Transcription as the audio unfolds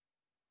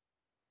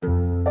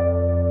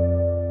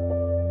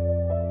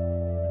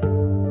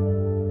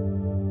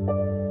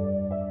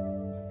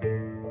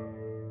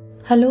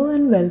Hello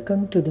and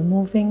welcome to The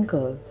Moving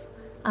Curve.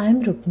 I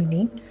am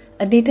Rukmini,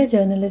 a data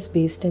journalist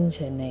based in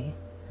Chennai.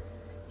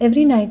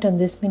 Every night on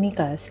this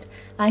minicast,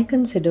 I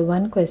consider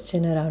one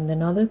question around the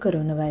novel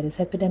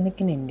coronavirus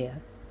epidemic in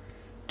India.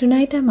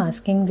 Tonight I'm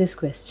asking this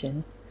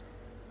question: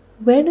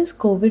 where does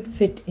COVID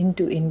fit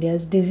into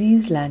India's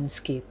disease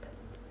landscape?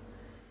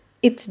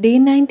 It's day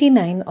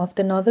 99 of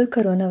the novel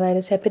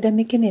coronavirus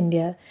epidemic in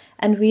India,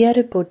 and we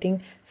are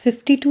reporting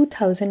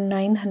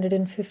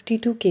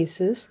 52,952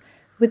 cases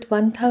with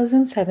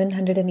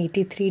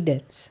 1,783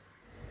 deaths.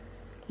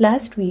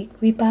 Last week,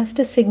 we passed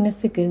a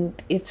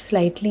significant, if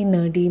slightly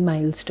nerdy,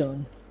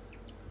 milestone.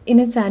 In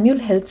its annual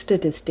health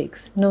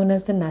statistics, known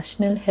as the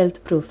National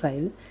Health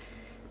Profile,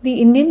 the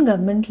Indian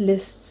government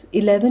lists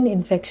 11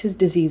 infectious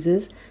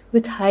diseases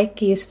with high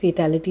case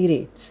fatality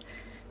rates,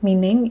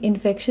 meaning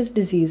infectious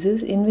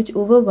diseases in which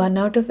over 1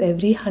 out of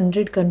every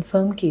 100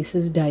 confirmed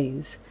cases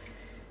dies.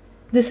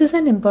 This is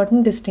an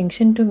important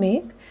distinction to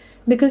make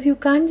because you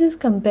can't just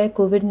compare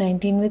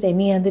COVID-19 with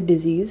any other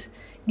disease,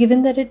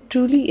 given that it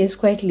truly is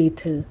quite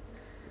lethal.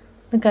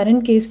 The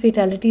current case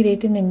fatality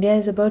rate in India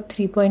is about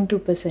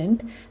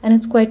 3.2%, and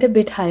it's quite a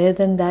bit higher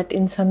than that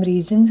in some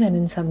regions and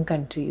in some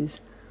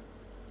countries.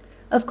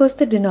 Of course,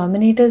 the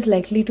denominator is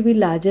likely to be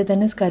larger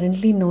than is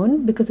currently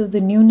known because of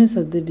the newness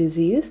of the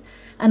disease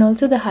and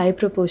also the high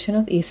proportion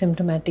of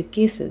asymptomatic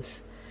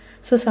cases.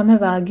 So some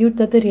have argued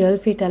that the real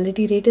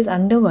fatality rate is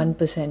under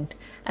 1%,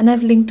 and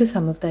I've linked to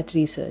some of that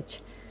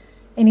research.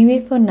 Anyway,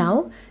 for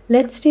now,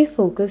 let's stay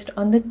focused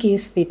on the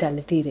case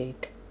fatality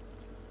rate.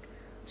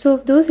 So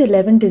of those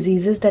 11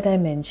 diseases that I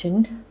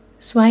mentioned,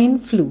 swine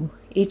flu,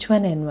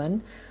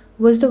 H1N1,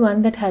 was the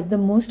one that had the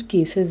most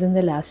cases in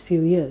the last few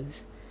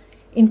years.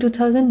 In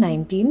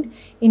 2019,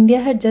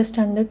 India had just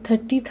under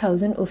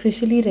 30,000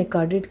 officially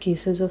recorded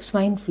cases of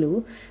swine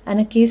flu and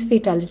a case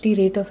fatality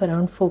rate of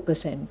around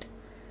 4%.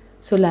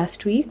 So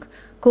last week,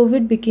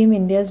 COVID became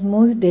India's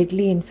most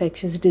deadly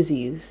infectious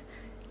disease,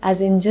 as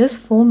in just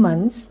 4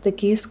 months, the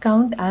case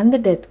count and the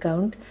death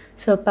count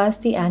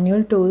surpassed the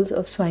annual tolls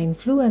of swine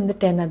flu and the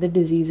 10 other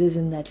diseases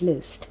in that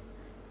list,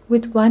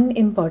 with one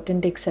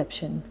important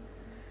exception.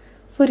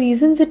 For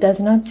reasons it does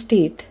not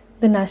state,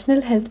 the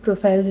National Health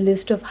Profile's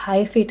list of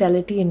high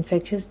fatality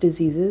infectious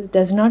diseases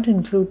does not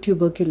include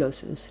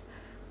tuberculosis.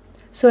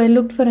 So I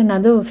looked for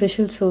another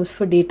official source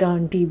for data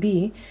on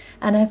TB,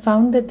 and I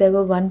found that there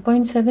were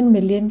 1.7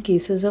 million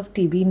cases of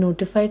TB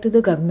notified to the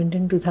government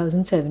in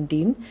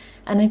 2017,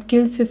 and it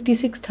killed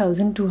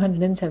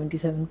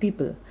 56,277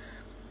 people.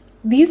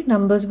 These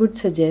numbers would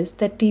suggest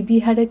that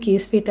TB had a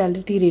case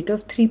fatality rate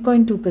of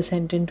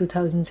 3.2% in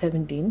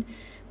 2017,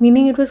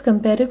 meaning it was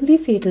comparably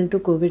fatal to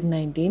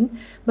COVID-19,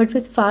 but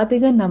with far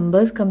bigger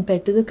numbers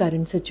compared to the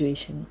current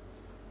situation.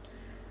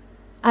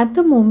 At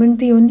the moment,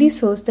 the only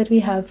source that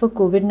we have for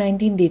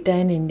COVID-19 data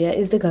in India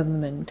is the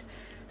government.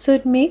 So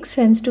it makes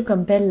sense to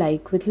compare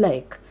like with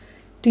like,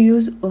 to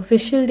use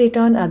official data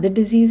on other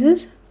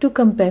diseases to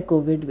compare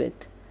COVID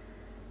with.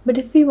 But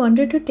if we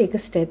wanted to take a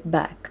step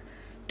back,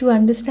 to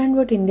understand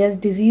what India's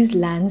disease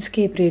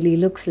landscape really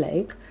looks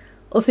like,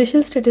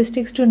 official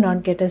statistics do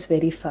not get us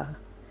very far.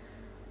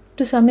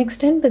 To some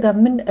extent, the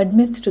government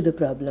admits to the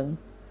problem.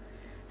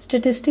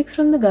 Statistics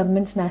from the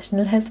government's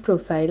National Health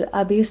Profile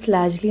are based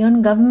largely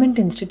on government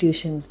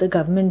institutions, the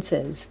government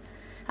says,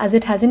 as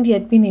it hasn't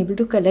yet been able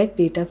to collect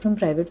data from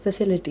private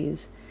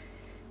facilities.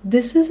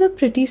 This is a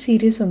pretty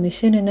serious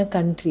omission in a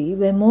country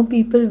where more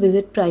people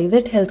visit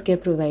private healthcare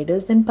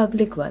providers than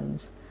public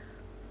ones.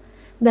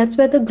 That's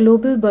where the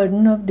Global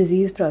Burden of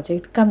Disease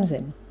project comes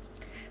in.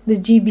 The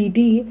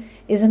GBD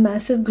is a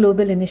massive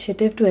global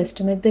initiative to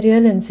estimate the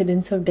real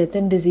incidence of death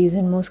and disease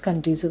in most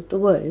countries of the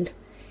world.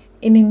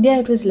 In India,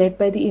 it was led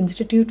by the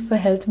Institute for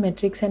Health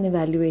Metrics and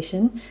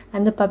Evaluation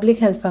and the Public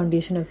Health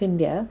Foundation of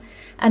India,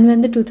 and when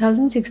the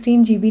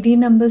 2016 GBD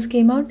numbers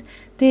came out,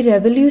 they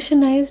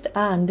revolutionized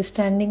our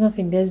understanding of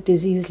India's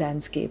disease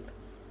landscape.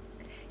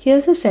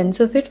 Here's a sense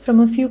of it from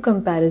a few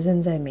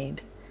comparisons I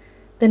made.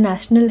 The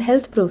National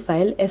Health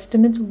Profile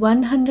estimates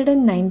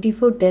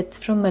 194 deaths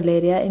from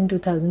malaria in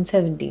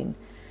 2017,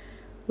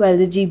 while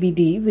the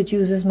GBD, which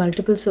uses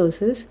multiple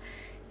sources,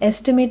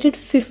 estimated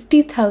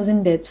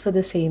 50,000 deaths for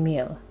the same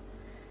year.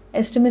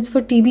 Estimates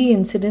for TB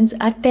incidents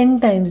are 10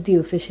 times the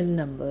official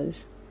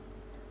numbers.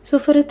 So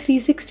for a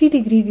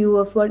 360-degree view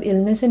of what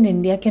illness in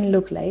India can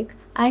look like,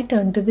 I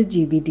turned to the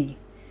GBD.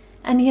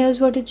 And here's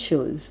what it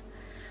shows.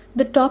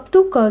 The top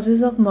 2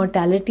 causes of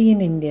mortality in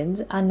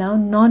Indians are now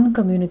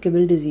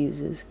non-communicable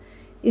diseases: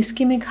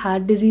 ischemic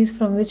heart disease,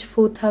 from which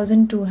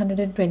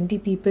 4,220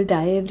 people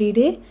die every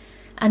day,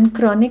 and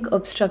chronic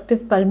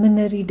obstructive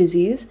pulmonary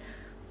disease,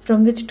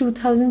 from which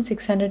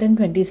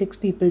 2,626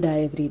 people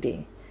die every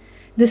day.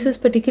 This is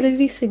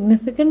particularly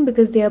significant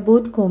because they are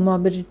both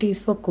comorbidities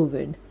for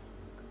COVID.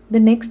 The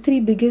next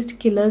 3 biggest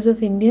killers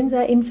of Indians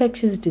are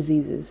infectious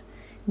diseases: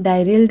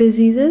 diarrheal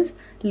diseases,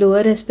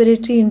 lower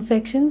respiratory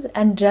infections,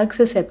 and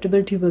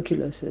drug-susceptible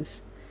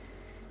tuberculosis.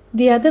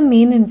 The other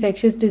main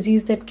infectious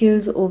disease that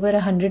kills over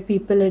 100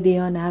 people a day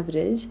on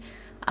average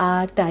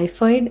are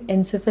typhoid,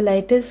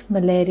 encephalitis,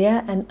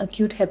 malaria, and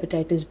acute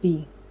hepatitis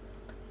B.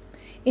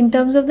 In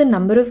terms of the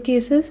number of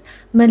cases,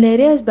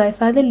 malaria is by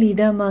far the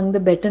leader among the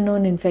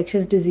better-known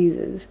infectious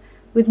diseases,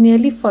 with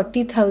nearly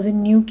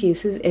 40,000 new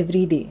cases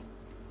every day.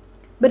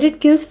 But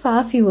it kills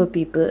far fewer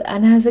people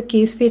and has a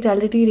case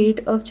fatality rate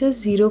of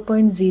just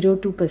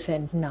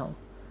 0.02% now.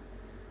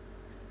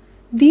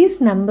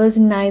 These numbers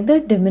neither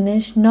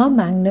diminish nor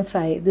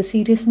magnify the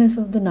seriousness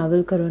of the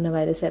novel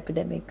coronavirus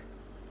epidemic.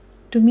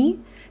 To me,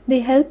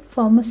 they help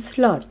form a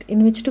slot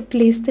in which to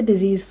place the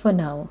disease for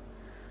now.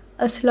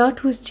 A slot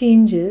whose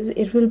changes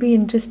it will be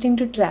interesting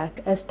to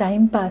track as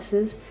time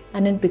passes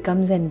and it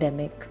becomes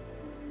endemic.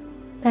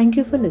 Thank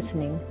you for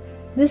listening.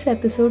 This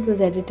episode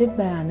was edited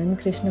by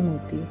Anand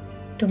Krishnamurthy.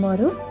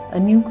 Tomorrow, a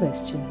new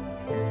question.